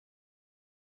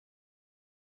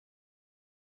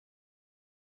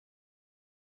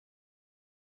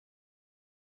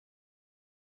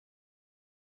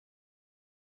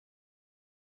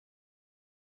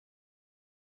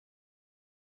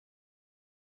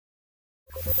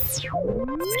Okay,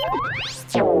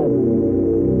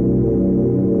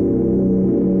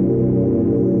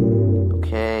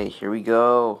 here we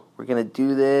go. We're gonna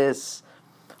do this.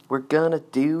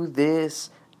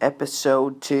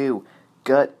 Episode 2,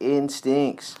 Gut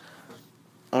Instincts.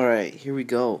 Alright, here we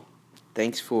go.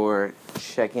 Thanks for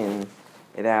checking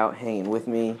it out, hanging with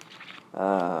me.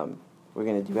 We're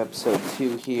gonna do episode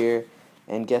 2 here.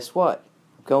 And guess what?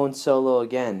 I'm going solo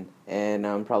again. And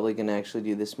I'm probably gonna actually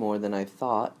do this more than I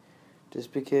thought.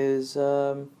 Just because,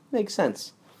 makes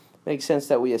sense. Makes sense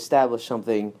that we establish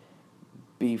something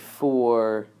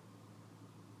before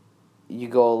you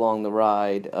go along the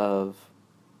ride of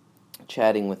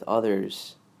chatting with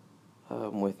others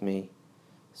with me.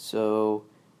 So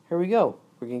here we go.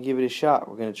 We're going to give it a shot.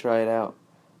 We're going to try it out.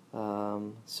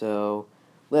 So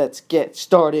let's get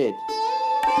started.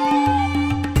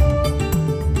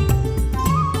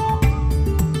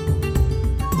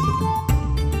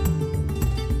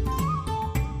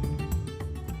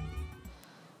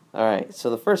 Alright, so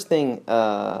the first thing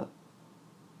that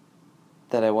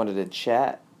I wanted to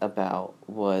chat about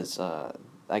was,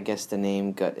 I guess, the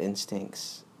name Gut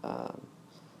Instincts,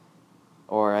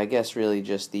 or I guess really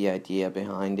just the idea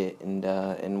behind it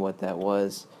and what that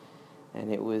was.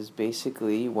 And it was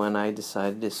basically when I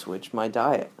decided to switch my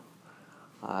diet.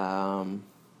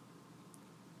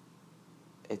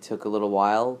 It took a little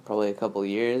while, probably a couple of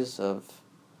years of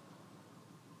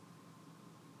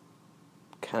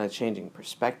kind of changing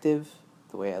perspective,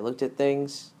 the way I looked at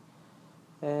things.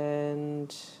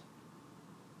 And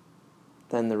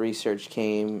then the research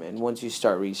came, and once you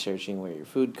start researching where your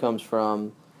food comes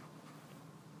from,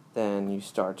 then you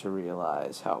start to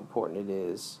realize how important it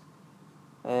is.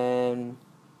 And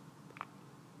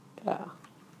yeah,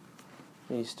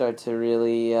 you start to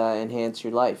really enhance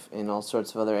your life in all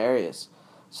sorts of other areas.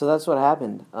 So that's what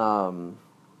happened.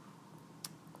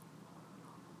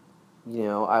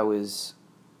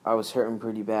 I was hurting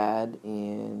pretty bad,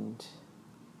 and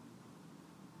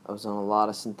I was on a lot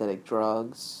of synthetic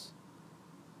drugs,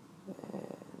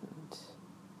 and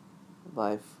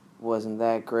life wasn't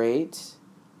that great.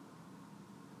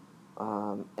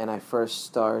 And I first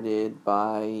started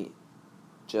by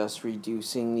just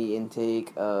reducing the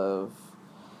intake of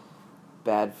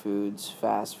bad foods,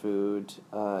 fast food,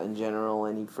 in general,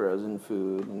 any frozen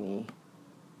food, any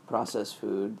processed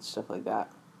food, stuff like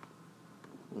that.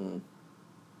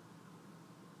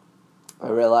 I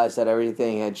realized that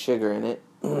everything had sugar in it.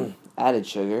 Added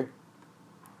sugar.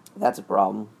 That's a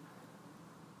problem.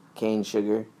 Cane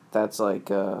sugar. That's like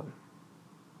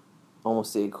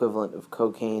almost the equivalent of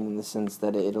cocaine in the sense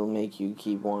that it'll make you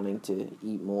keep wanting to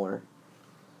eat more.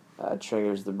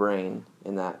 Triggers the brain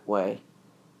in that way.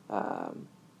 Of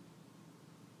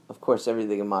course,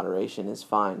 everything in moderation is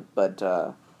fine, but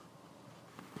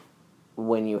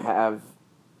when you have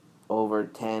over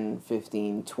 10,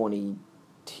 15, 20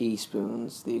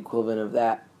 teaspoons, the equivalent of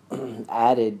that,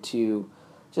 added to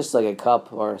just like a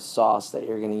cup or a sauce that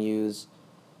you're going to use,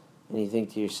 and you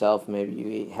think to yourself, maybe you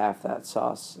eat half that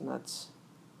sauce, and that's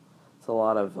a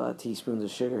lot of teaspoons of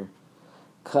sugar.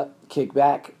 Kick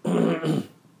back.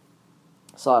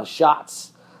 Saw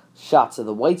shots of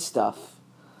the white stuff,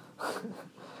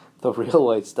 the real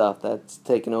white stuff that's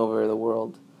taken over the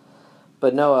world.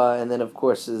 But no, and then of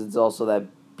course it's also that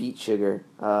beet sugar,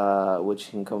 which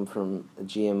can come from a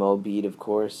GMO beet, of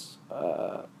course,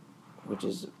 which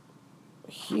is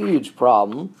a huge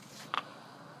problem.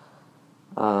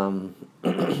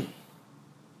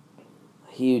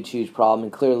 Huge problem,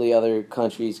 and clearly other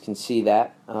countries can see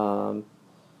that, and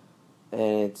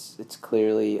it's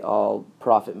clearly all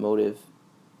profit motive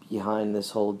behind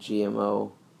this whole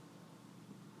GMO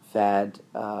fad,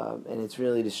 and it's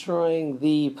really destroying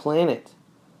the planet.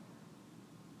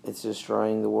 It's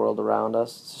destroying the world around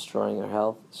us. It's destroying our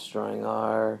health. It's destroying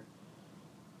our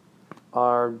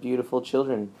beautiful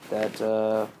children that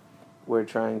we're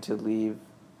trying to leave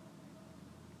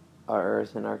our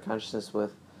earth and our consciousness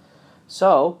with.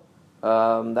 So,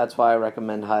 that's why I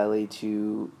recommend highly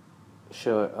to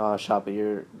shop at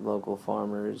your local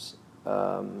farmers.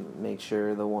 Make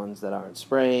sure the ones that aren't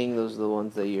spraying, those are the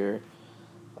ones that you're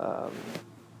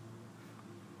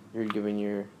giving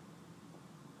your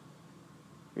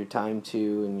time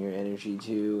to and your energy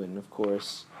to, and of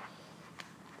course,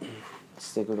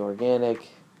 stick with organic.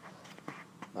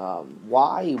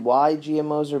 Why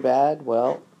GMOs are bad?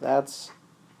 Well, that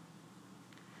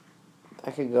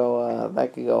could go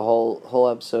a whole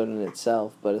episode in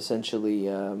itself. But essentially,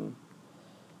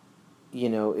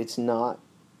 it's not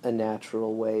a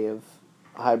natural way of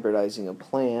hybridizing a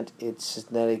plant. It's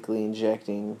genetically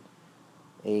injecting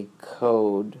a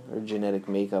code or genetic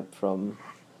makeup from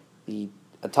a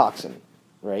toxin.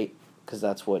 right? Because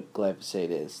that's what glyphosate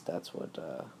is. That's what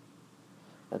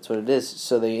it is.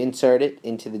 So they insert it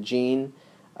into the gene,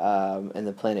 and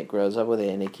the plant grows up with it,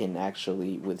 and it can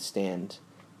actually withstand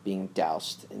being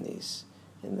doused in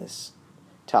this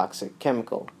toxic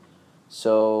chemical.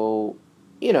 So,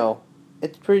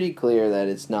 it's pretty clear that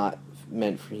it's not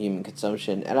meant for human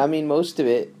consumption. And I mean, most of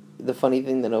it, the funny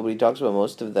thing that nobody talks about,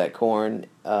 most of that corn,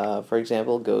 for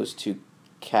example, goes to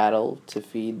cattle to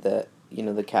feed the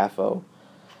CAFO,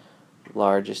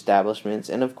 large establishments.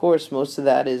 And of course, most of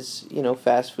that is,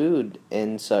 fast food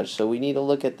and such. So we need to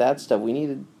look at that stuff. We need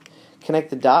to connect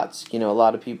the dots. A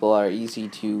lot of people are easy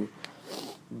to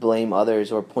blame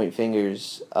others or point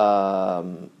fingers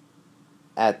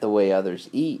at the way others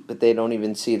eat, but they don't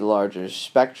even see the larger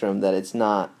spectrum, that it's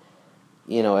not,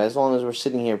 as long as we're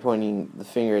sitting here pointing the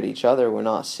finger at each other, we're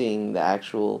not seeing the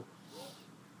actual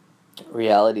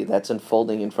reality that's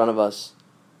unfolding in front of us.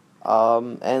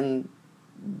 And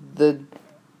the,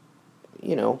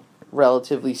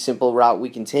 relatively simple route we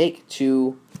can take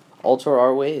to alter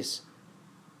our ways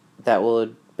that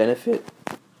will benefit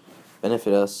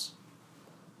us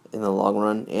in the long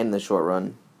run and the short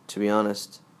run, to be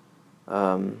honest.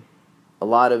 A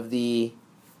lot of the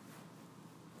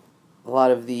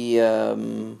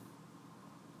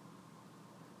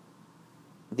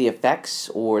effects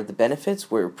or the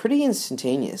benefits were pretty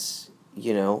instantaneous.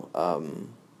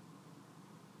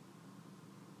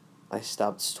 I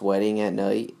stopped sweating at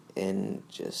night and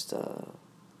just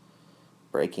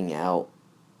breaking out.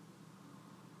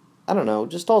 I don't know,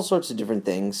 just all sorts of different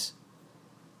things.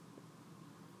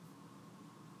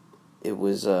 It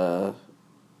was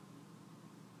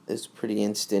pretty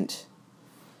instant.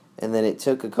 And then it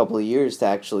took a couple of years to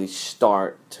actually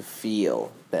start to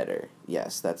feel better.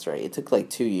 Yes, that's right. It took like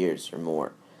 2 years or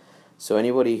more. So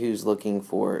anybody who's looking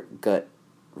for gut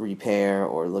repair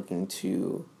or looking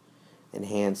to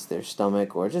enhance their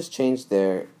stomach or just change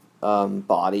their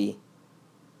body,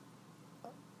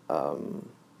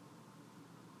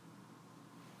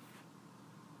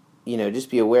 just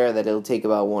be aware that it'll take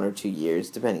about 1 or 2 years,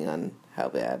 depending on how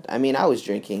bad. I mean, I was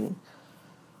drinking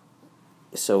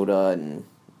soda and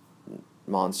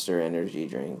Monster energy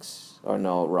drinks. Or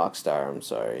no, Rockstar, I'm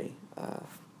sorry.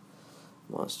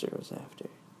 Monster was after.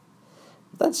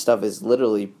 That stuff is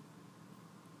literally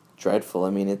dreadful. I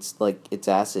mean, it's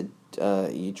acid.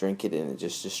 You drink it and it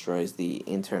just destroys the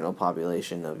internal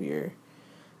population of your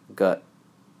gut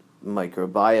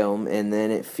microbiome, and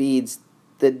then it feeds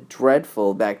the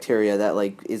dreadful bacteria that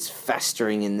is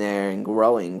festering in there and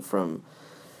growing from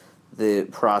the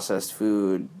processed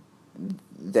food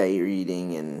that you're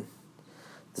eating and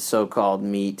the so-called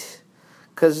meat.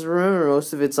 Because remember,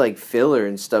 most of it's filler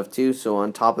and stuff too, so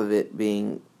on top of it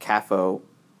being CAFO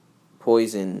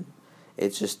poison,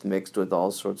 it's just mixed with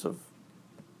all sorts of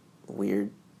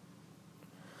weird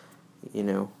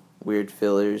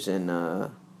fillers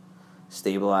and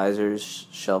stabilizers,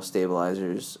 shelf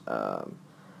stabilizers.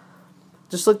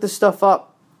 Just look this stuff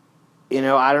up.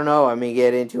 I don't know. I may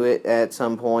get into it at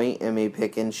some point. I may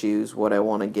pick and choose what I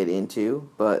want to get into.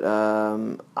 But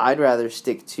I'd rather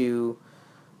stick to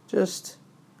just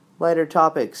lighter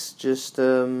topics. Just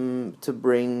to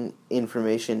bring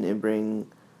information and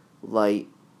bring light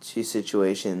to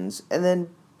situations. And then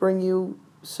bring you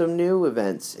some new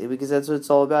events. Because that's what it's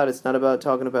all about. It's not about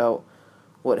talking about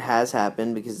what has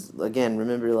happened. Because, again,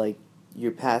 remember,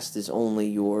 your past is only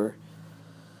your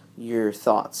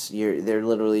thoughts. They're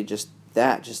literally just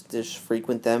that. Just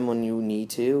frequent them when you need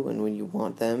to and when you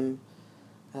want them.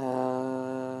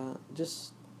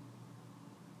 Just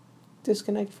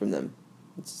disconnect from them.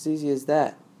 It's as easy as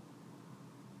that.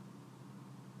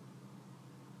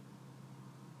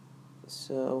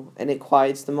 So, and it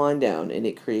quiets the mind down, and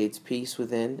it creates peace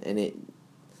within, and it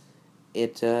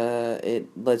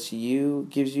gives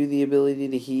you the ability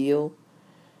to heal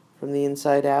from the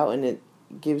inside out, and it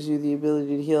gives you the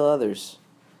ability to heal others.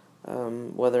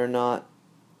 Whether or not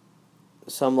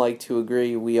some like to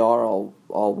agree, we are all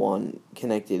one,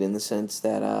 connected in the sense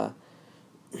that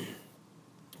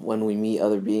when we meet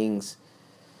other beings,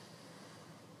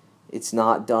 it's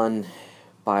not done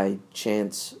by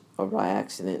chance or by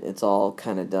accident. It's all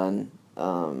kind of done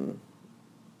on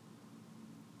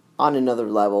another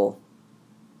level,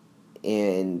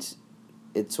 and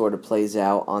it sort of plays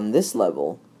out on this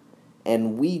level,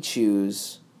 and we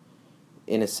choose,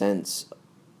 in a sense,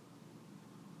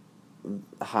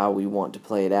 how we want to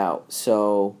play it out.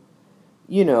 So,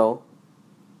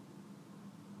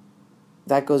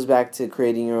 that goes back to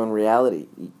creating your own reality.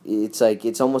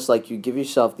 It's almost like you give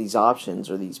yourself these options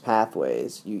or these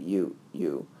pathways. You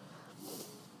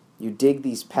dig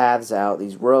these paths out,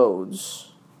 these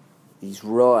roads, these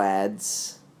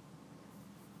roads,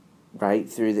 right,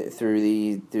 through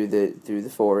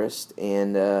the forest,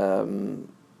 and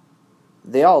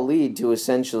they all lead to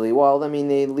essentially, well, I mean,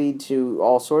 they lead to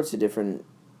all sorts of different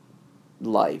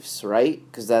lives, right?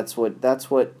 Because that's what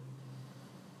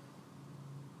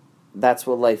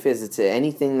life is. It's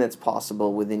anything that's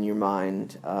possible within your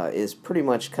mind is pretty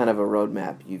much kind of a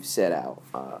roadmap you've set out.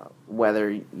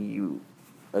 Whether you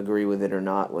agree with it or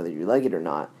not, whether you like it or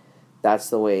not, that's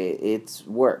the way it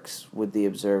works with the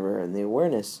observer and the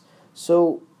awareness.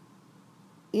 So,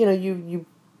 you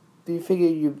figure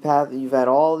you've had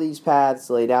all these paths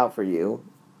laid out for you,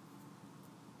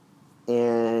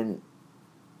 and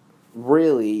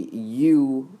really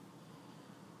you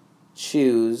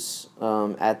choose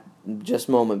at just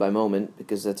moment by moment,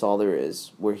 because that's all there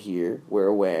is. We're here, we're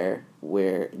aware,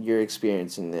 you're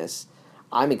experiencing this.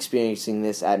 I'm experiencing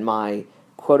this at my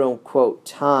quote unquote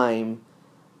time,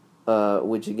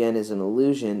 which again is an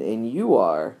illusion, and you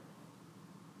are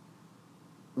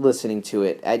listening to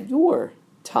it at your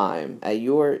time, at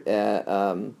your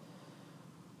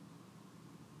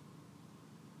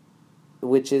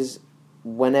which is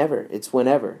whenever. It's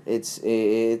whenever. It's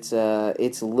a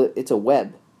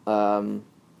web.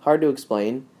 Hard to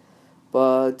explain,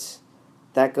 but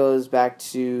that goes back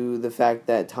to the fact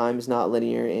that time is not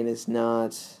linear, and it's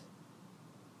not.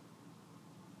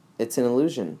 It's an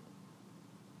illusion.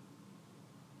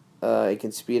 It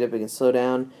can speed up. It can slow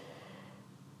down.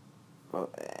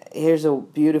 Here's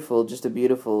just a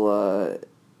beautiful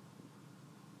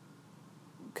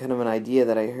kind of an idea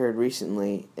that I heard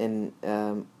recently, and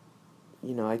I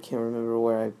can't remember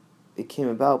where it came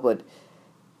about, but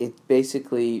it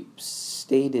basically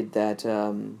stated that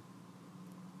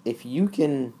if you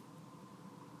can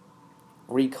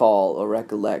recall or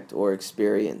recollect or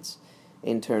experience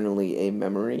internally a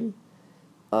memory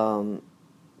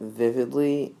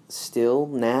vividly still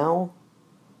now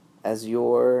as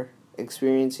you're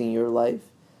experiencing your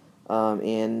life,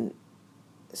 and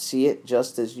see it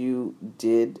just as you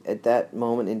did at that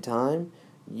moment in time,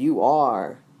 you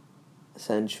are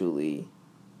essentially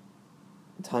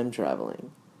time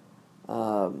traveling.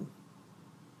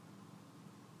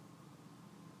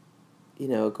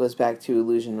 It goes back to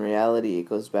illusion reality. It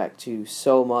goes back to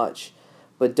so much,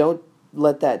 but don't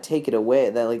let that take it away.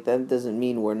 That doesn't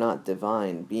mean we're not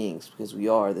divine beings, because we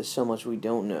are. There's so much we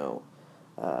don't know,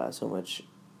 so much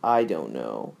I don't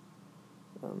know,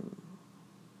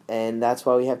 and that's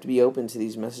why we have to be open to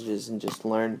these messages and just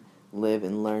learn, live,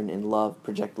 and learn and love.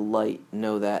 Project the light.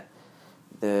 Know that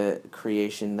the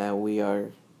creation that we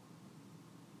are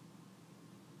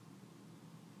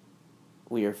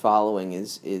following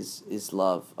is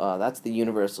love. That's the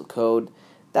universal code.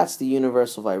 That's the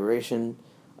universal vibration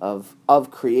of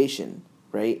creation,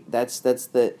 right? That's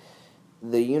the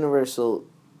universal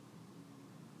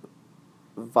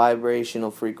vibrational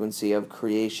frequency of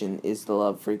creation is the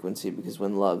love frequency, because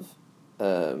when love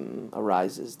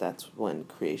arises, that's when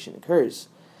creation occurs,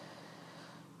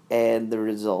 and the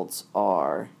results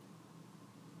are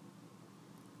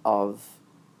of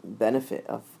benefit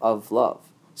of love.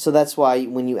 So that's why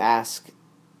when you ask,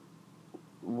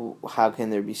 how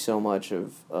can there be so much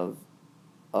of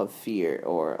fear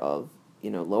or of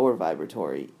lower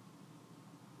vibratory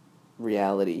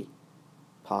reality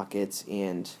pockets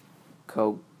and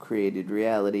co-created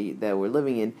reality that we're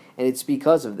living in, and it's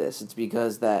because of this. It's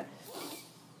because that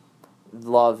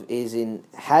love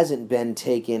hasn't been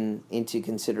taken into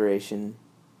consideration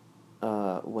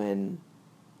when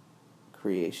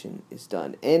creation is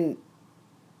done, and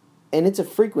it's a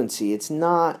frequency. It's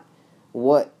not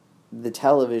what the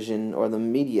television or the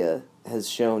media has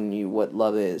shown you what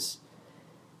love is,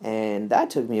 and that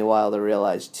took me a while to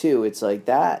realize too. It's like,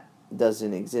 that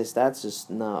doesn't exist. That's just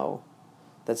no.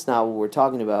 That's not what we're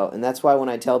talking about, and that's why when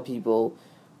I tell people,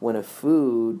 when a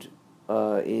food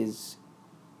is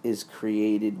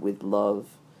created with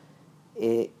love,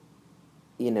 it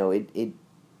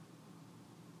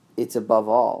it's above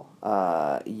all.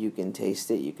 You can taste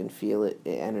it, you can feel it.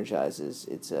 It energizes.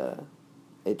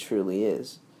 It truly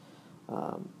is.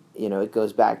 It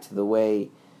goes back to the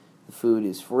way the food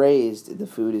is raised, the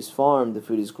food is farmed, the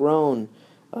food is grown.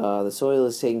 The soil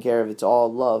is taken care of. It's all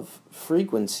love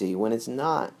frequency. When it's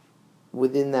not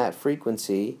within that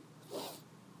frequency,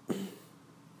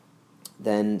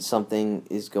 then something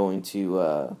is going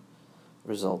to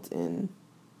result in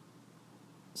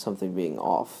something being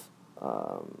off,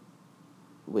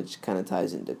 which kind of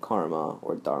ties into karma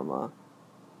or dharma.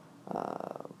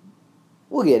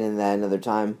 We'll get into that another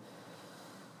time.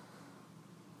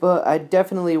 But I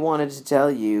definitely wanted to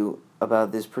tell you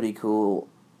about this pretty cool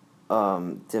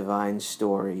divine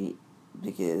story,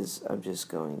 because I'm just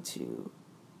going to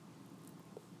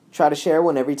try to share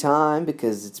one every time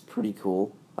because it's pretty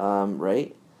cool,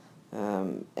 right?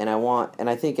 And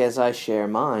I think as I share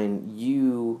mine,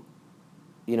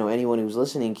 anyone who's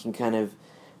listening can kind of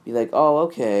be like, oh,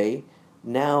 okay,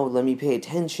 now let me pay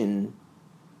attention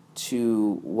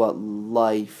to what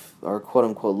life, or quote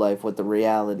unquote life, what the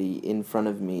reality in front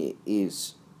of me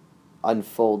is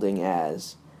unfolding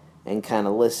as, and kind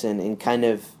of listen and kind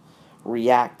of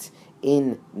react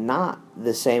in not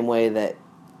the same way that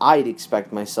I'd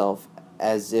expect myself,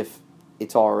 as if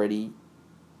it's already,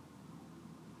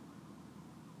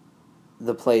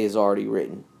 the play is already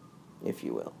written, if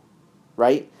you will,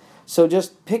 right? So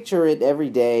just picture it every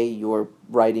day you're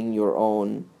writing your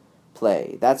own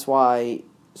play. That's why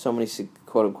so many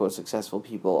quote-unquote successful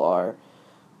people are,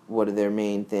 what are their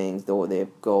main things? Though they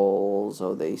have goals,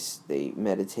 or they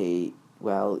meditate.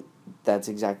 Well, that's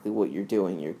exactly what you're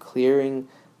doing. You're clearing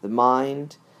the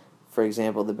mind. For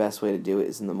example, the best way to do it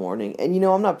is in the morning. And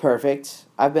I'm not perfect.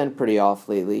 I've been pretty off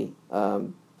lately. I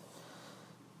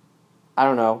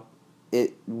don't know.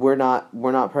 We're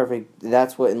not perfect.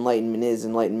 That's what enlightenment is.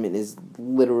 Enlightenment is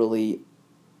literally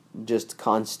just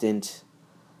constant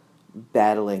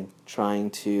battling, trying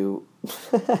to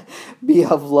be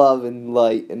of love and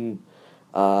light, and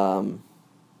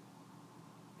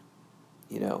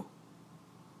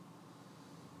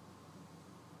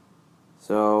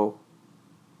so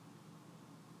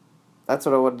that's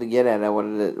what I wanted to get at. I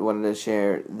wanted to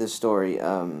share this story.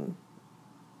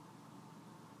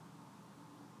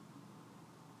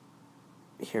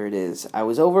 Here it is. I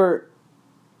was over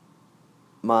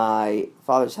my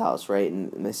father's house, right,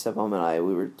 and my stepmom and I,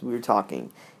 we were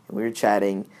talking, and we were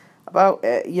chatting about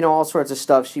all sorts of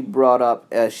stuff. She brought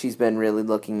up, she's been really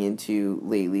looking into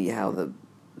lately, how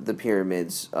the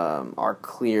pyramids are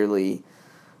clearly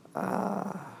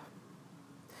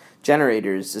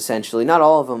generators, essentially. Not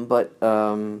all of them, but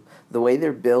the way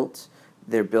they're built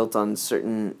on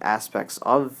certain aspects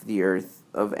of the earth,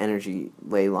 of energy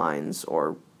ley lines,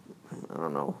 or I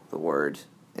don't know the word.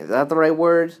 Is that the right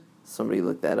word? Somebody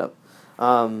look that up.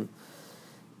 On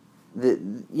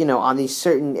these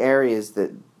certain areas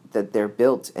that they're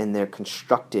built and they're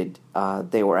constructed,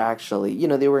 they were actually,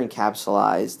 they were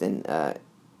encapsulized, and at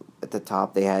the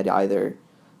top they had either,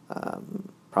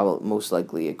 probably most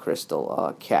likely a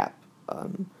crystal cap,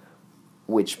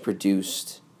 which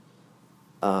produced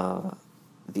the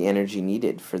energy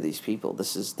needed for these people.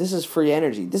 This is free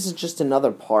energy. This is just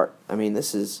another part. I mean,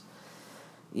 this is.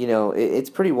 It's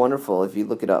pretty wonderful if you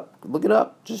look it up. Look it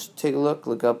up. Just take a look.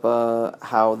 Look up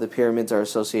how the pyramids are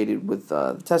associated with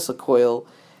the Tesla coil,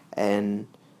 and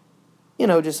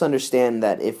just understand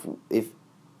that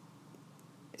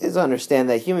understand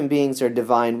that human beings are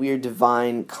divine. We are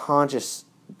divine, conscious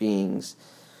beings.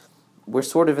 We're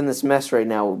sort of in this mess right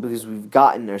now because we've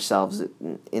gotten ourselves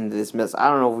into this mess. I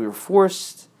don't know if we were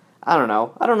forced. I don't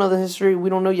know. I don't know the history. We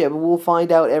don't know yet, but we'll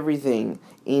find out everything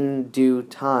in due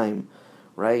time.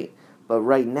 Right? But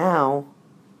right now,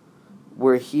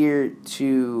 we're here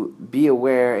to be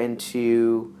aware and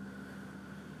to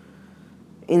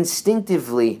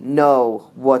instinctively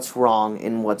know what's wrong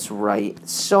and what's right.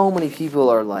 So many people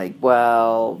are like,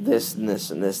 well, this and this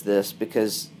and this,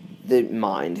 because the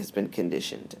mind has been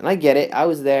conditioned. And I get it. I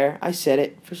was there. I said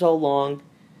it for so long.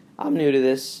 I'm new to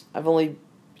this. I've only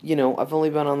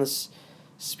been on this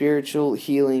spiritual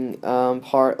healing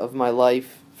part of my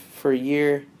life for a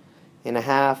year and a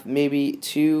half, maybe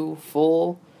 2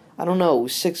 full. I don't know,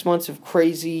 6 months of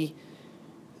crazy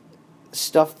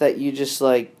stuff that you just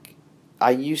like,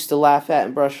 I used to laugh at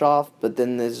and brush off, but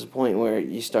then there's a point where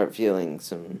you start feeling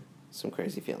some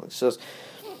crazy feelings. So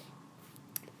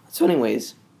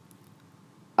anyways,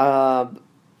 we'll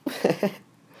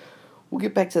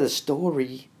get back to the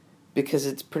story because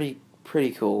it's pretty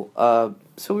cool.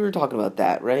 So we were talking about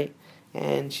that, right?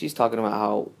 And she's talking about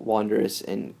how wondrous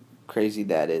and crazy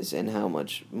that is, and how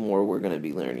much more we're going to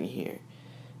be learning here,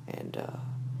 and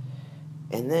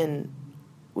then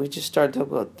we just started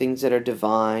talking about things that are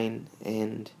divine,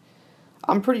 and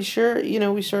I'm pretty sure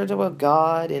we started talking about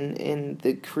God and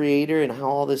the Creator, and how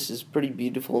all this is pretty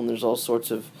beautiful, and there's all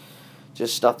sorts of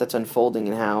just stuff that's unfolding,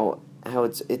 and how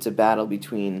it's a battle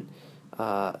between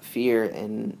fear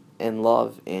and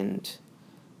love, and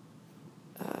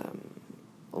a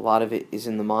lot of it is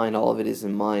in the mind, all of it is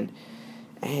in mind.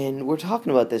 And we're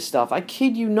talking about this stuff. I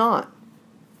kid you not.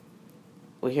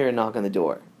 We hear a knock on the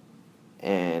door.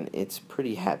 And it's a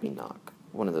pretty happy knock.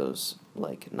 One of those,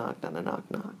 like, knock, knock,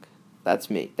 knock, knock. That's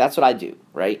me. That's what I do,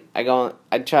 right? I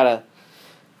try to,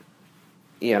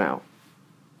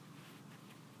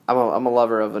 I'm a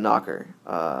lover of a knocker.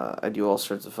 I do all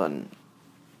sorts of fun,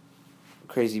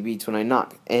 crazy beats when I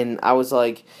knock. And I was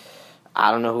like,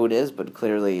 I don't know who it is, but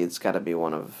clearly it's got to be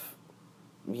one of,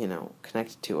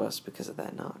 connected to us because of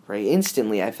that knock, right?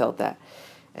 Instantly, I felt that.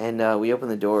 And we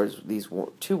opened the doors, these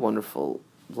two wonderful,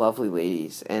 lovely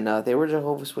ladies, and they were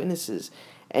Jehovah's Witnesses.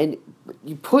 And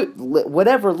you put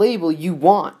whatever label you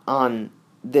want on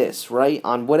this, right?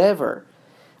 On whatever.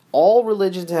 All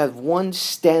religions have one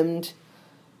stemmed,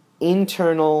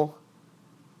 internal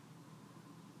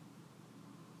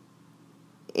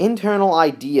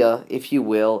idea, if you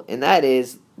will, and that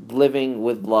is living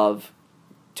with love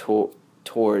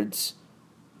towards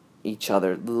each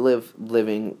other.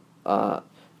 Living,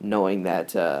 knowing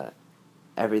that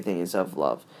everything is of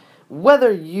love.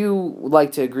 Whether you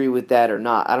like to agree with that or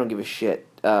not, I don't give a shit.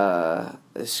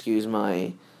 Excuse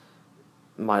my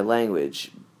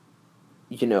language.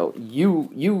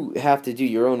 You have to do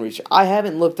your own research. I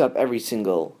haven't looked up every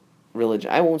single religion.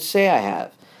 I won't say I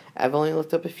have. I've only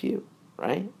looked up a few,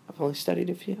 right? I've only studied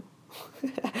a few.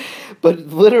 But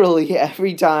literally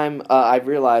every time I've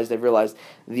realized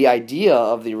the idea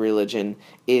of the religion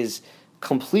is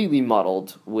completely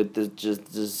muddled with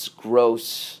this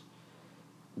gross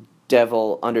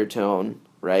devil undertone,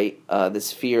 right?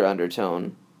 This fear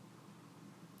undertone,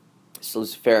 this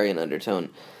Luciferian undertone.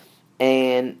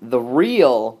 And the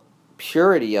real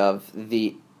purity of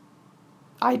the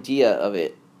idea of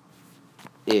it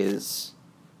is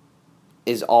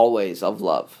always of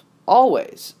love.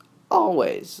 Always.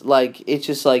 Always. Like, it's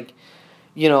just like,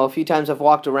 a few times I've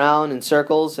walked around in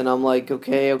circles and I'm like,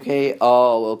 okay,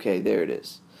 there it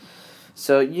is.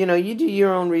 So, you do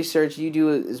your own research, you do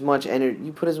as much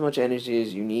you put as much energy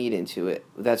as you need into it.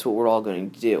 That's what we're all going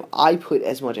to do. I put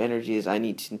as much energy as I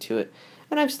need into it,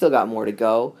 and I've still got more to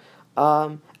go.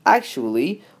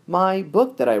 Actually, my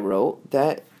book that I wrote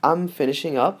that I'm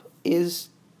finishing up is,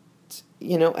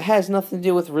 has nothing to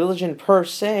do with religion per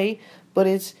se, but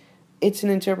it's an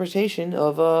interpretation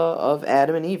of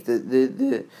Adam and Eve,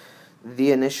 the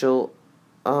initial,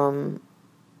 the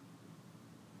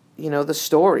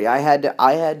story. I had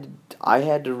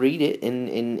to read it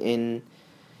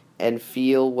and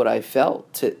feel what I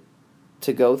felt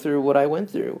to go through what I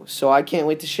went through. So I can't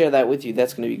wait to share that with you.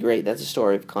 That's going to be great. That's a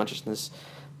story of consciousness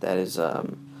that is,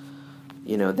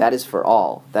 that is for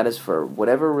all. That is for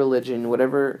whatever religion,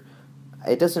 whatever.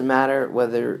 It doesn't matter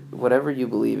whatever you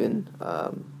believe in.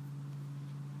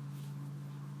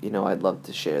 I'd love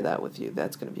to share that with you.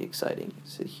 That's going to be exciting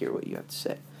to hear what you have to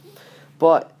say.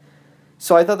 But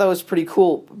so I thought that was pretty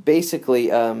cool. Basically,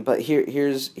 but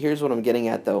here's what I'm getting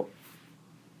at, though.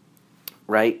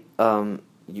 Right?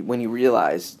 When you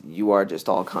realize you are just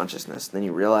all consciousness, then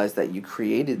you realize that you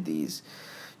created these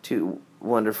two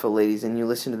wonderful ladies, and you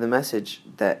listen to the message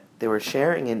that they were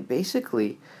sharing, and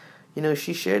basically,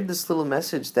 she shared this little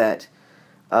message that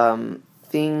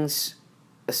things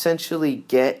essentially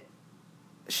get.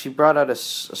 She brought out a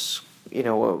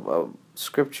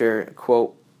scripture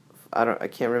quote. I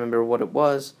can't remember what it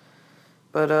was,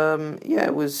 but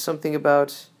it was something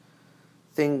about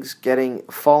things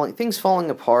falling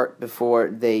apart before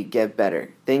they get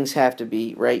better. Things have to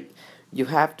be right. You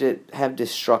have to have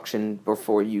destruction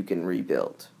before you can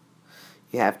rebuild.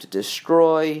 You have to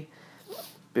destroy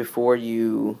before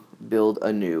you build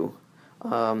anew.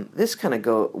 This kind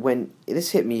of when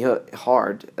this hit me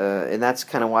hard, and that's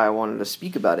kind of why I wanted to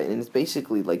speak about it. And it's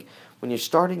basically like when you're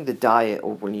starting the diet,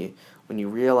 or when you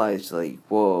realize, like,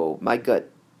 whoa, my gut,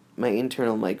 my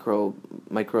internal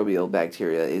microbial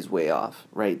bacteria is way off,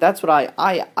 right? That's what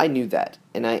I knew that,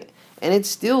 and it's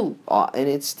still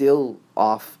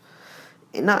off,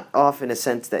 and not off in a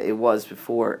sense that it was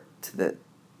before.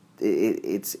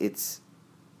 It's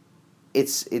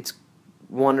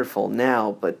wonderful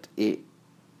now, but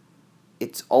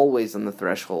it's always on the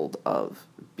threshold of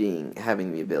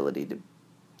having the ability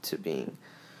to being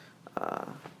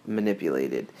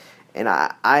manipulated. And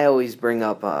I always bring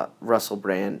up Russell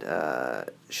Brand.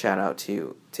 Shout out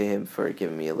to him for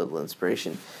giving me a little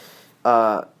inspiration.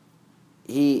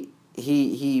 He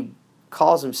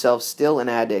calls himself still an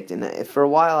addict, and for a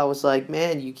while I was like,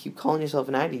 man, you keep calling yourself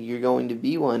an addict, you're going to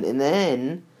be one. And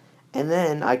then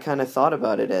I kind of thought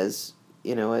about it as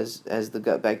the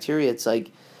gut bacteria. It's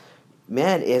like,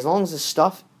 man, as long as the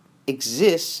stuff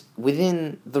exists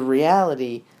within the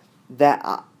reality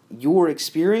that you're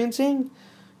experiencing,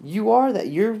 you are that.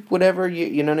 You're whatever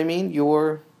you know what I mean.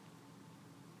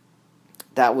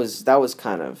 That was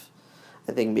kind of,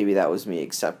 I think maybe that was me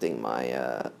accepting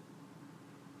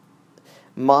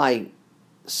my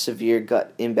severe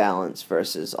gut imbalance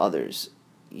versus others,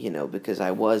 because I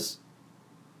was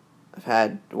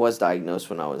diagnosed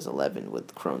when I was 11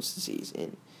 with Crohn's disease,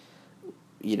 and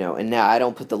and now I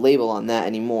don't put the label on that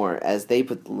anymore as they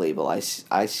put the label. I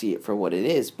see it for what it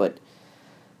is, but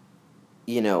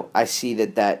I see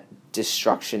that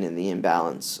destruction and the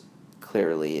imbalance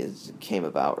clearly came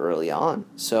about early on.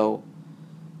 So,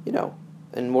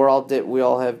 and we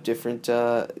all have different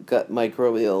gut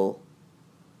microbial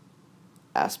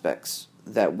aspects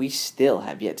that we still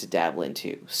have yet to dabble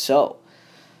into. So,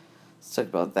 let's talk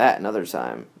about that another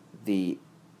time. The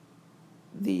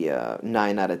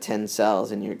 9 out of 10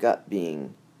 cells in your gut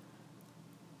being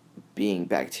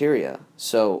bacteria.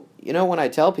 So, when I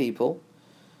tell people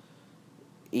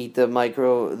eat the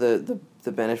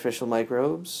beneficial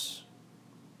microbes,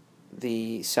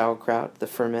 the sauerkraut, the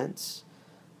ferments,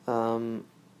 all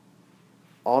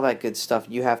that good stuff,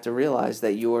 you have to realize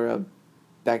that you're a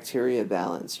bacteria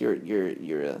balance. You're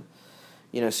a,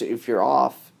 so if you're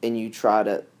off and you try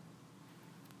to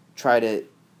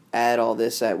add all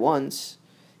this at once,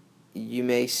 you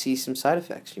may see some side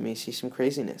effects. You may see some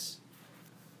craziness.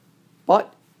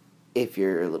 But if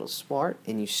you're a little smart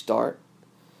and you start,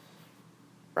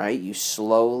 right, you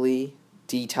slowly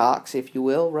detox, if you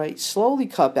will, right, slowly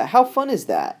cut back. How fun is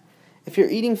that? If you're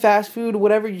eating fast food or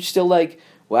whatever, you're still like,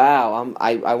 wow,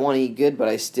 I want to eat good, but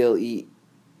I still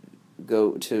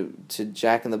go to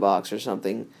Jack in the Box or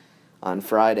something on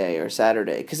Friday or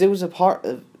Saturday. Because it was a part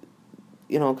of,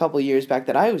 a couple of years back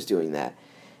that I was doing that.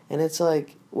 And it's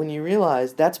like, when you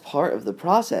realize that's part of the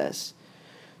process,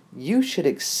 you should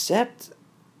accept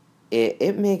it.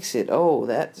 It makes it,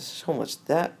 that's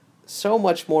so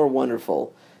much more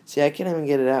wonderful. See, I can't even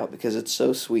get it out because it's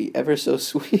so sweet, ever so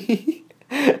sweet.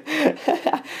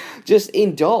 Just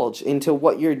indulge into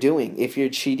what you're doing. If you're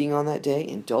cheating on that day,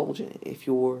 indulge in it. If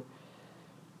you're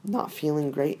not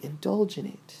feeling great, indulge in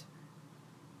it.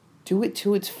 Do it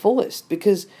to its fullest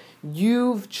because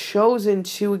you've chosen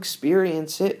to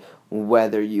experience it,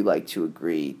 whether you like to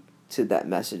agree to that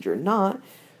message or not.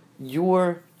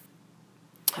 Your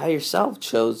higher self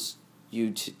chose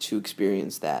you to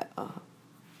experience that,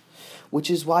 which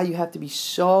is why you have to be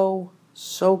so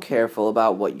careful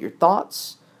about what your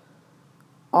thoughts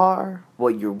are,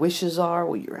 what your wishes are,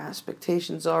 what your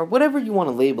expectations are, whatever you want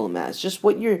to label them as, just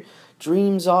what your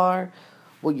dreams are,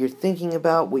 what you're thinking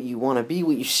about, what you want to be,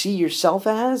 what you see yourself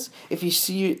as. If you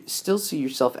still see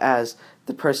yourself as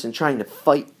the person trying to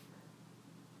fight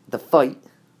the fight,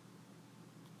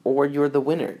 or you're the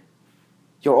winner.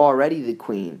 You're already the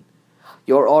queen.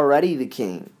 You're already the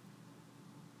king.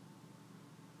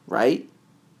 Right?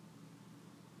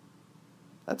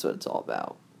 That's what it's all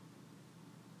about.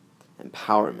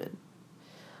 Empowerment.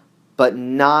 But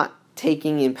not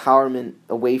taking empowerment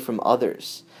away from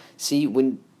others. See,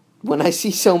 when I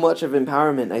see so much of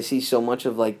empowerment, I see so much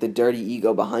of like the dirty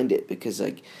ego behind it, because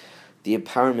like the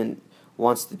empowerment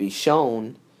wants to be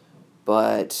shown,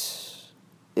 but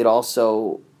it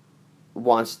also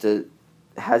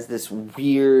has this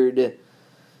weird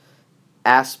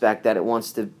aspect that it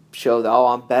wants to show that,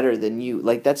 I'm better than you.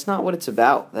 Like, that's not what it's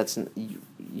about.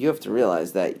 You have to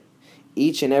realize that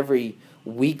each and every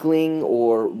weakling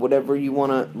or whatever you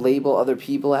want to label other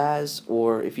people as,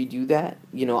 or if you do that,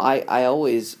 I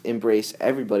always embrace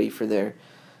everybody for their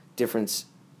difference.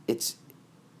 It's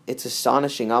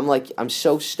astonishing. I'm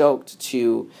so stoked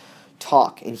to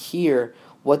talk and hear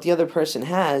what the other person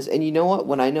has, and you know what?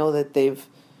 When I know that they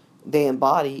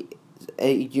embody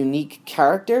a unique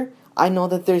character, I know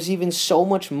that there's even so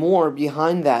much more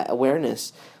behind that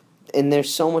awareness, and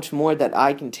there's so much more that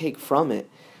I can take from it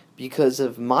because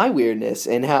of my weirdness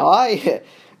and how I,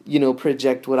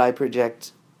 project what I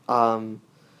project. That's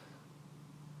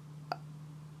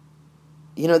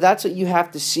what you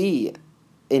have to see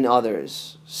in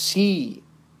others. See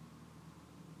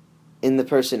in the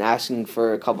person asking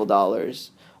for a couple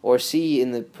dollars, or see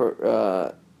in the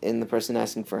person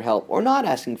asking for help or not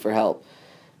asking for help,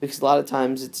 because a lot of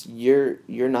times it's you're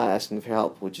not asking for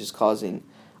help, which is causing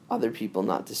other people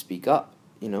not to speak up.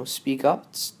 Speak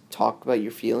up, talk about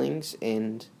your feelings,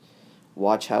 and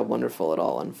watch how wonderful it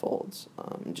all unfolds.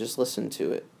 Just listen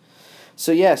to it.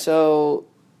 So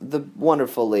the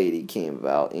wonderful lady came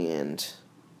about and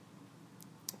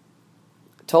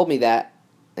told me that,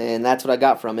 and that's what I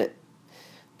got from it.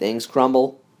 Things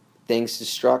crumble, things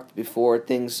destruct before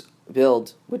things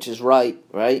build, which is right?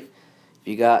 If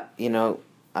you got,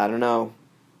 I don't know,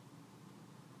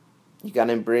 you got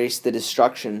to embrace the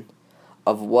destruction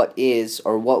of what is,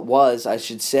 or what was, I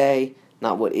should say,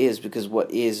 not what is, because what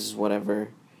is whatever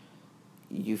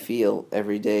you feel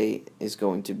every day is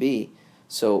going to be.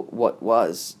 So what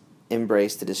was,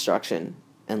 embrace the destruction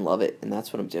and love it, and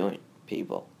that's what I'm doing,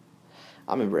 people.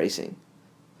 I'm embracing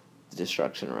the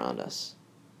destruction around us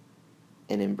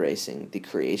and embracing the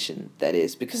creation that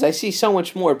is, because I see so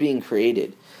much more being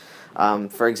created.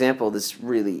 For example, this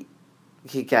really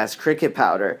kick-ass cricket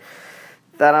powder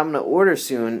that I'm going to order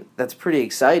soon that's pretty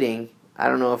exciting. I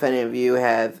don't know if any of you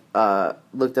have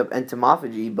looked up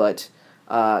entomophagy, but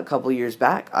a couple years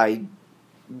back, a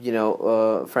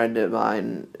friend of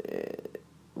mine,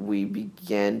 we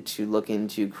began to look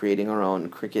into creating our own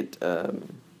cricket,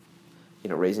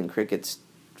 raising crickets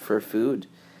for food.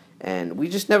 And we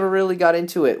just never really got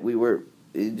into it. We were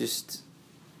just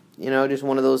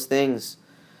one of those things.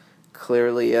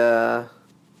 Clearly,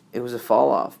 it was a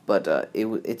fall off, but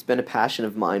it's been a passion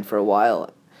of mine for a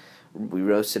while. We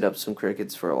roasted up some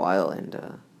crickets for a while,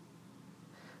 and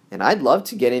I'd love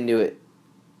to get into it.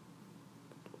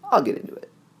 I'll get into it.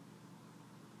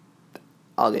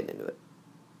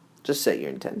 Just set your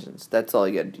intentions. That's all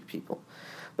you gotta do, people.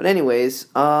 But anyways,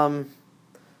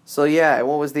 so yeah,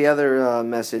 what was the other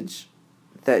message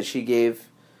that she gave?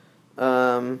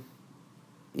 She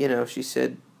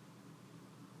said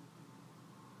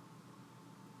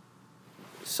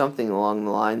something along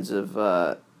the lines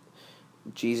of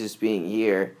Jesus being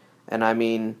here. And I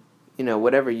mean,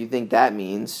 whatever you think that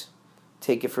means,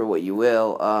 take it for what you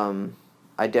will.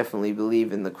 I definitely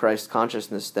believe in the Christ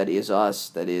consciousness that is us,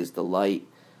 that is the light.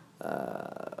 If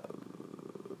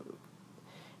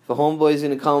a homeboy's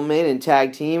going to come in and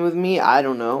tag team with me, I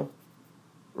don't know.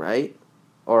 Right?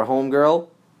 Or a homegirl?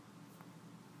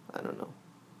 I don't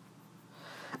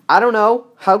know.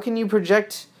 How can you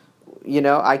project?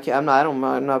 I'm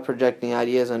not projecting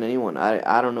ideas on anyone.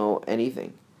 I don't know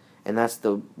anything, and that's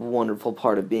the wonderful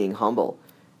part of being humble,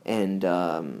 and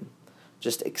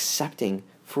just accepting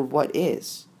for what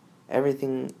is,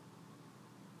 everything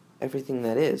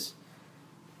that is,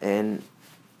 and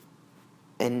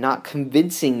not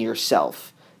convincing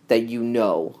yourself that you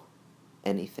know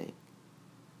anything.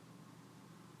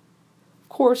 Of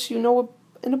course, you know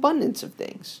an abundance of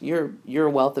things. You're a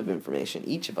wealth of information.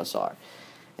 Each of us are.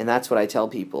 And that's what I tell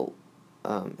people,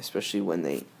 especially when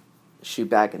they shoot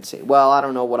back and say, well, I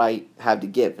don't know what I have to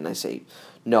give. And I say,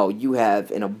 no, you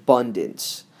have an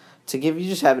abundance to give. You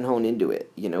just haven't honed into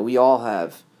it. We all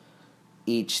have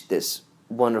each this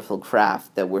wonderful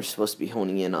craft that we're supposed to be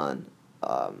honing in on.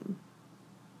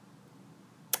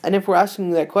 And if we're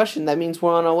asking that question, that means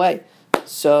we're on our way.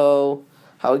 So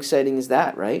how exciting is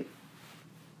that, right?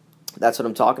 That's what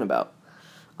I'm talking about.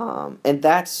 And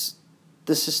that's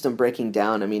the system breaking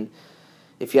down. I mean,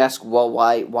 if you ask, well,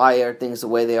 why are things the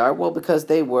way they are? Well, because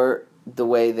they were the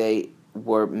way they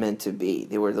were meant to be.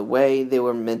 They were the way they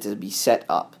were meant to be set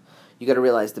up. You got to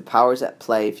realize the powers at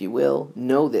play, if you will.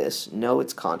 Know this. Know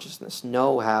its consciousness.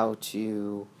 Know how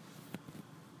to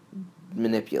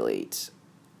manipulate.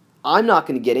 I'm not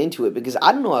going to get into it because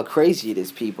I don't know how crazy it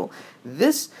is, people.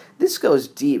 This goes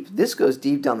deep. This goes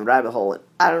deep down the rabbit hole.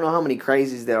 I don't know how many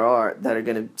crazies there are that are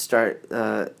going to start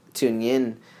tuning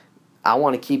in. I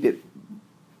want to keep it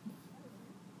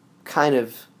kind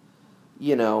of,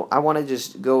 I want to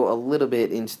just go a little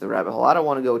bit into the rabbit hole. I don't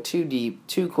want to go too deep,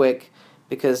 too quick,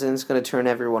 because then it's going to turn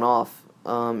everyone off,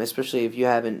 especially if you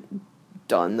haven't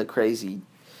done the crazy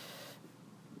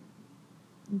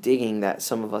digging that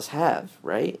some of us have,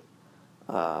 right?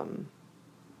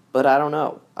 But I don't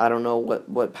know. I don't know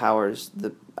what powers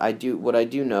what I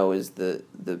do know is there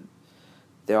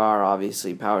are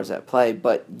obviously powers at play,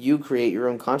 but you create your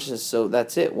own consciousness, so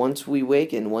that's it. Once we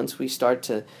awaken, once we start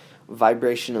to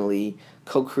vibrationally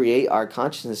co-create our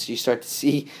consciousness, you start to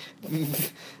see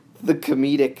the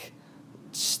comedic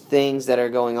things that are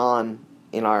going on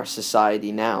in our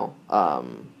society now,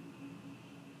 and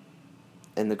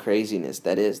the craziness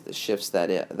that is, the shifts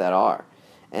that are.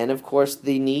 And of course,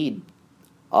 the need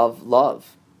of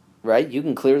love, right? You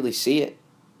can clearly see it.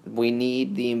 We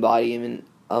need the embodiment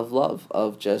of love,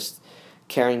 of just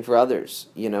caring for others.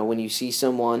 When you see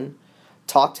someone,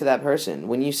 talk to that person.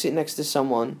 When you sit next to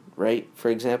someone, right, for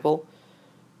example,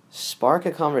 spark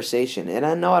a conversation. And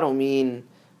I know I don't mean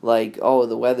like, oh,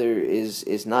 the weather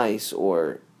is nice,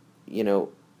 or,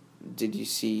 did you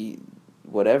see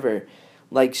whatever.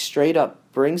 Like, straight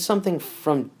up, bring something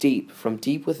from deep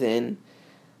within.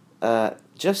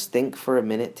 Just think for a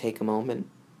minute, take a moment,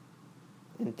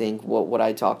 and think, what would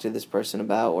I talk to this person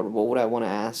about, or what would I want to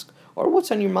ask, or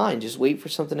what's on your mind. Just wait for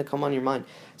something to come on your mind,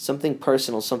 something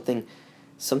personal, something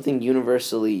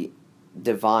universally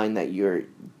divine that you're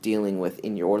dealing with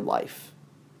in your life,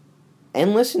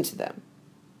 and listen to them,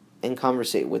 and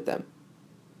conversate with them,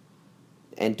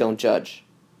 and don't judge.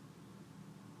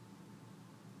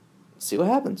 See what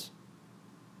happens.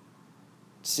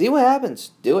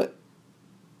 Do it.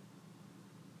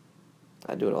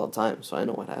 I do it all the time, so I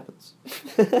know what happens.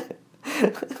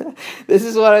 This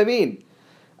is what I mean.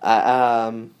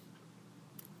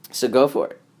 So go for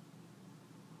it.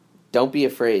 Don't be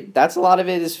afraid. That's a lot of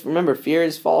it is, remember, fear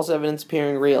is false evidence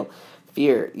appearing real.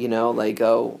 fear, like,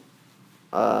 um,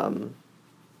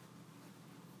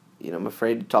 I'm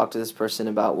afraid to talk to this person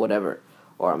about whatever,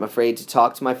 or I'm afraid to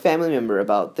talk to my family member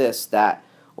about this, that,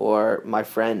 or my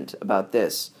friend about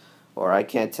this, or I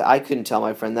couldn't tell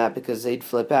my friend that because they'd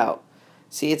flip out.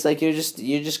 See, it's like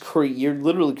you're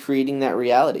literally creating that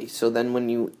reality. So then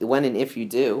when and if you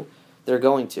do, they're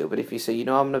going to. But if you say, I'm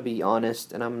gonna be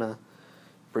honest and I'm gonna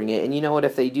bring it, and you know what,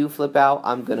 if they do flip out,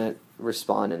 I'm gonna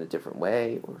respond in a different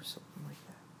way or something like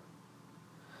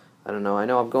that. I don't know. I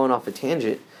know I'm going off a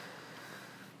tangent.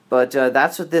 But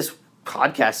that's what this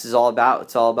podcast is all about.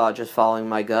 It's all about just following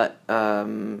my gut,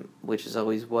 which is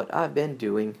always what I've been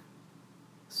doing.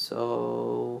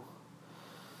 So,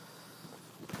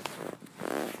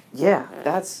 yeah,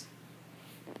 that's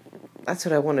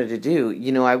what I wanted to do.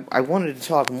 I wanted to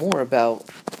talk more about,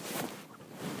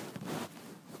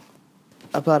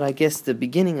 I guess, the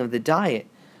beginning of the diet.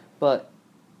 But,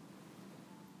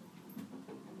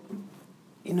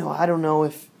 I don't know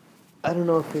if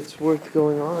it's worth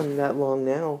going on that long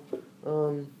now.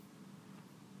 I'm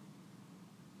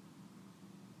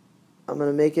going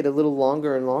to make it a little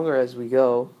longer and longer as we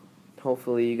go.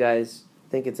 Hopefully you guys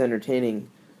think it's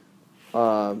entertaining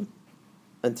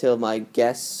until my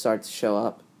guests start to show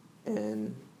up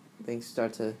and things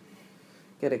start to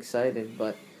get excited.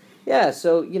 But, yeah,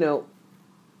 so,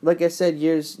 like I said,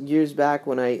 years back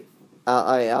when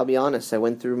I'll be honest, I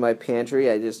went through my pantry.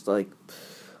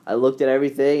 I looked at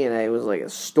everything, and it was like a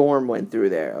storm went through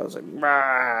there. I was like,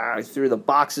 rah! I threw the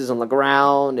boxes on the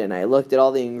ground, and I looked at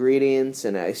all the ingredients,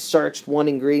 and I searched one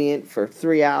ingredient for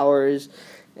 3 hours,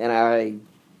 and I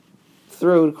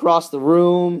threw it across the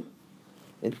room,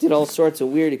 and did all sorts of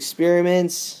weird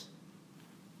experiments.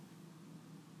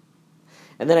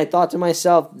 And then I thought to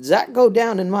myself, does that go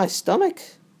down in my stomach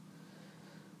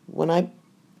when I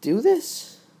do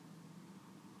this?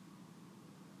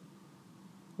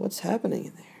 What's happening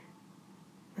in there?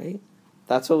 Right?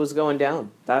 That's what was going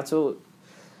down.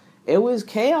 It was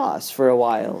chaos for a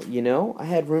while, I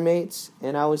had roommates,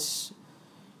 and it was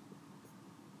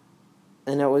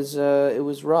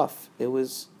rough. It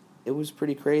was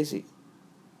pretty crazy.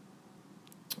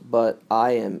 But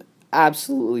I am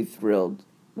absolutely thrilled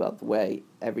about the way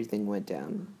everything went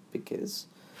down because,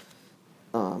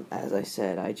 as I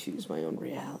said, I choose my own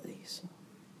reality. So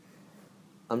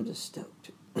I'm just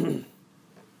stoked.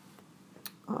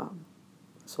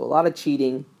 So a lot of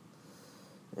cheating,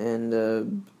 and a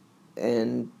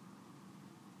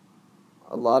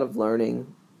lot of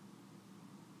learning.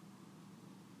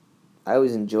 I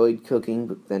always enjoyed cooking,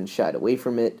 but then shied away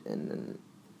from it, and then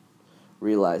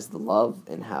realized the love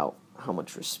and how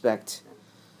much respect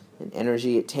and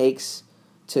energy it takes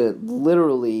to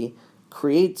literally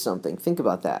create something. Think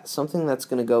about that. Something that's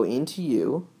going to go into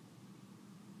you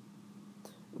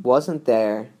wasn't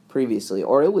there previously,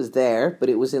 or it was there, but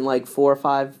it was in like 4 or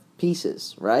 5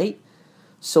 pieces, right?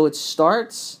 So it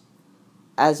starts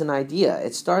as an idea.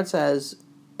 It starts as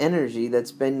energy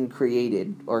that's been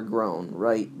created or grown,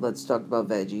 right? Let's talk about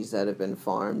veggies that have been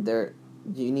farmed.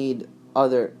 You need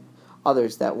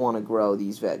others that want to grow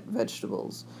these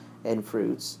vegetables and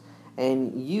fruits,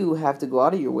 and you have to go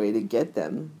out of your way to get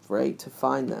them, right? To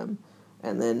find them,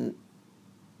 and then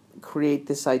create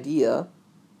this idea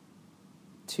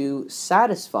to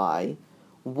satisfy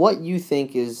what you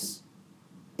think is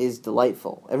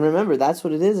delightful. And remember, that's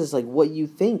what it is. It's like what you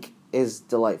think is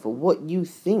delightful. What you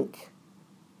think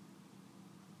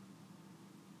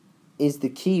is the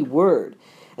key word.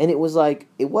 And it was like,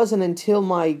 it wasn't until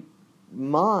my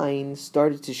mind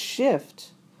started to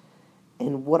shift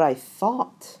and what I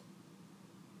thought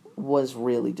was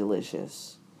really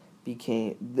delicious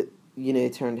became,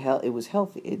 it was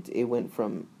healthy. It went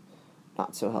from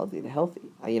not so healthy to healthy.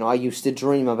 I used to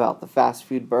dream about the fast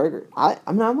food burger.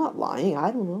 I'm not lying.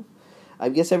 I don't know. I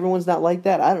guess everyone's not like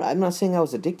that. I'm not saying I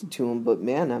was addicted to them, but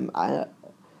man, I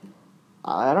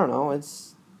don't know.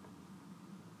 It's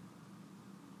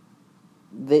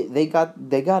they got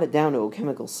it down to a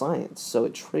chemical science, so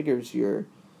it triggers your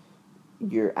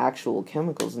actual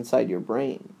chemicals inside your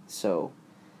brain. So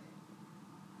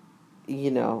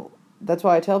that's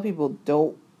why I tell people,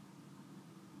 don't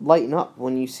lighten up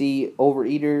when you see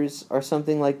overeaters or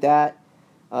something like that.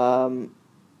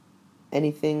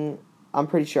 Anything, I'm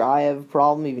pretty sure I have a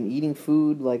problem even eating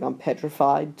food. Like, I'm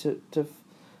petrified to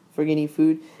friggin' eat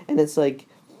food. And it's like,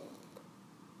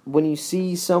 when you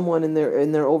see someone and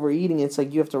they're overeating, it's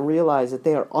like you have to realize that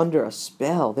they are under a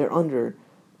spell. They're under,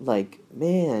 like,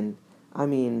 man,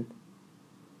 and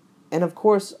of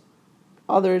course,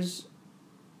 others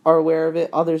are aware of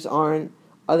it, others aren't.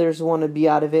 Others want to be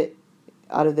out of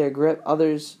their grip.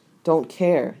 Others don't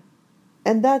care.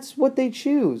 And that's what they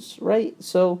choose, right?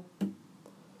 So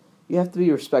you have to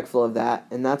be respectful of that,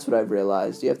 and that's what I've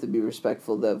realized. You have to be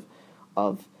respectful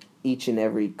of each and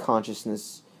every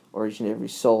consciousness or each and every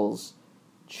soul's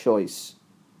choice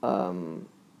to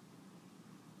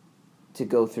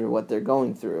go through what they're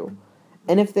going through.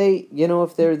 And if they,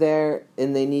 if they're there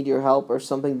and they need your help or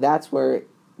something, that's where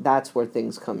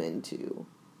things come into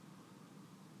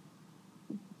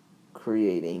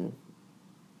creating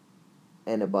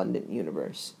an abundant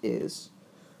universe, is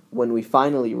when we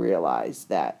finally realize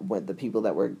that when the people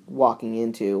that we're walking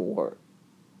into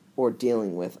or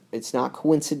dealing with, it's not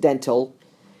coincidental.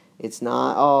 It's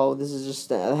not, oh, this is just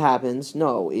happens.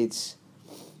 No, it's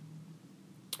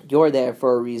you're there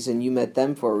for a reason. You met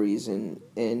them for a reason,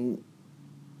 and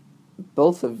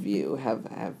both of you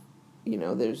have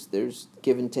there's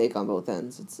give and take on both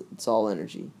ends. It's all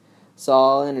energy. It's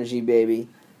all energy, baby.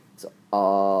 It's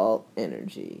all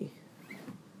energy.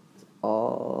 It's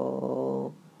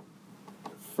all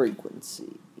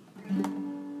frequency.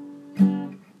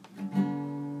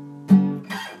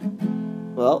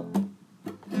 Well,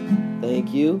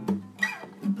 thank you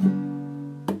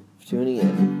for tuning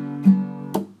in.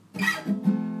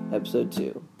 Episode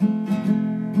 2.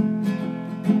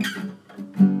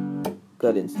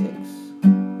 Gut Instincts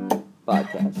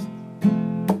Podcast.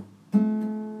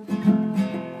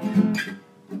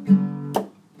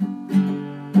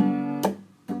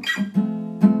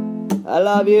 I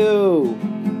love you.